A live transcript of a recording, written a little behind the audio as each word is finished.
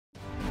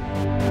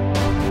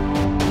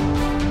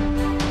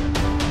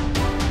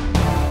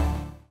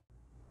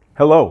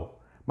Hello,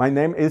 my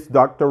name is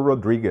Dr.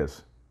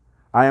 Rodriguez.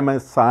 I am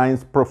a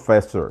science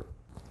professor.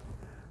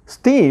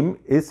 STEAM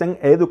is an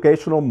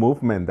educational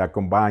movement that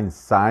combines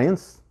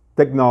science,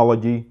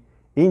 technology,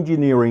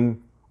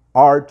 engineering,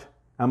 art,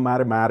 and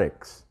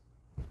mathematics.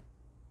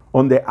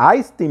 On the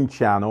iSTEAM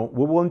channel,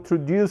 we will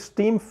introduce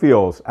STEAM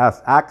fields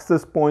as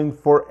access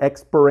points for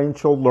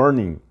experiential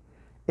learning,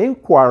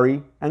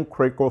 inquiry, and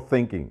critical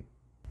thinking.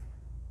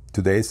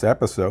 Today's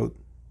episode: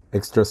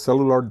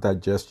 Extracellular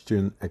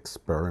Digestion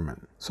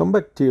Experiment. Some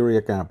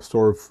bacteria can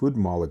absorb food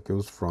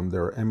molecules from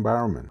their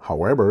environment.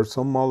 However,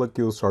 some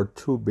molecules are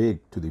too big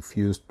to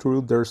diffuse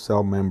through their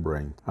cell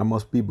membrane and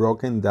must be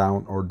broken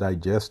down or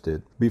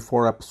digested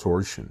before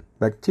absorption.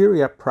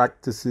 Bacteria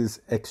practices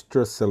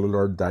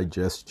extracellular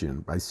digestion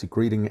by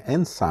secreting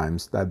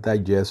enzymes that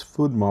digest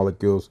food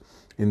molecules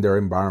in their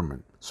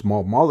environment.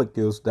 Small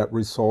molecules that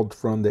result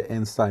from the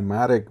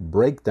enzymatic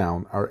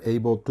breakdown are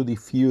able to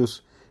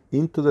diffuse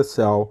into the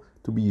cell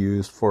to be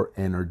used for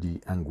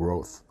energy and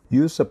growth.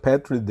 Use a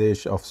petri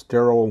dish of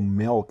sterile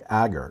milk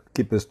agar.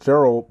 Keep it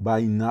sterile by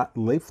not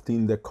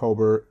lifting the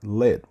cover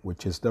lid,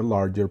 which is the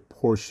larger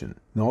portion.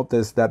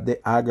 Notice that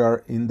the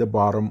agar in the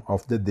bottom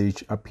of the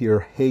dish appear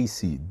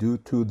hazy due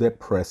to the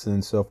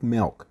presence of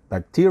milk.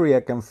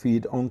 Bacteria can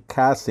feed on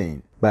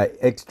casein by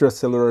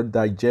extracellular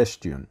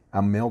digestion,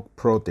 a milk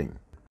protein.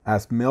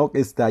 As milk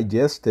is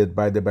digested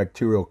by the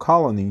bacterial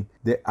colony,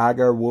 the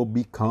agar will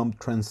become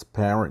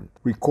transparent.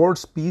 Record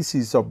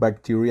species of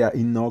bacteria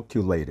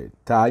inoculated,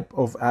 type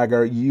of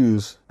agar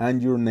used,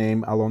 and your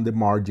name along the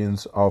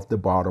margins of the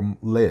bottom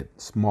lid,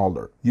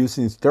 smaller.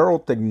 Using sterile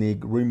technique,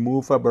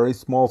 remove a very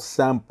small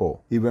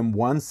sample, even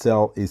one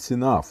cell is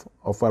enough,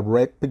 of a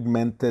red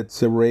pigmented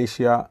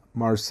Serratia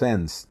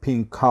marcescens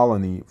pink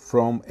colony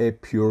from a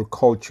pure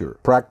culture.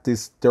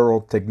 Practice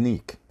sterile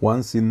technique.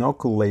 Once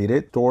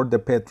inoculated, store the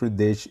petri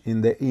dish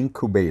in the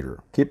incubator.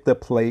 Keep the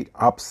plate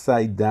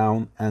upside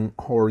down and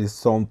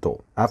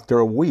horizontal. After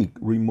a week,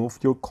 remove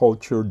your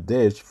culture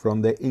dish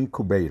from the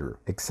incubator.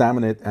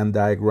 Examine it and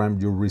diagram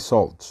your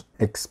results.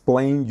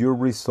 Explain your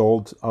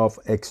results of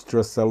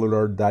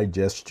extracellular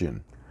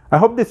digestion. I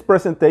hope this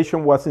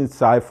presentation was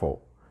insightful.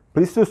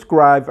 Please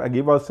subscribe and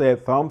give us a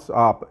thumbs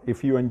up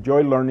if you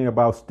enjoy learning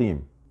about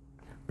STEAM.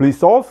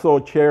 Please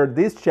also share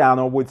this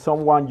channel with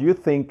someone you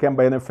think can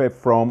benefit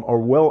from or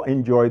will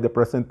enjoy the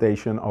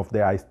presentation of the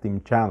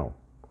iSTEAM channel.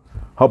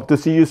 Hope to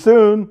see you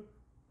soon!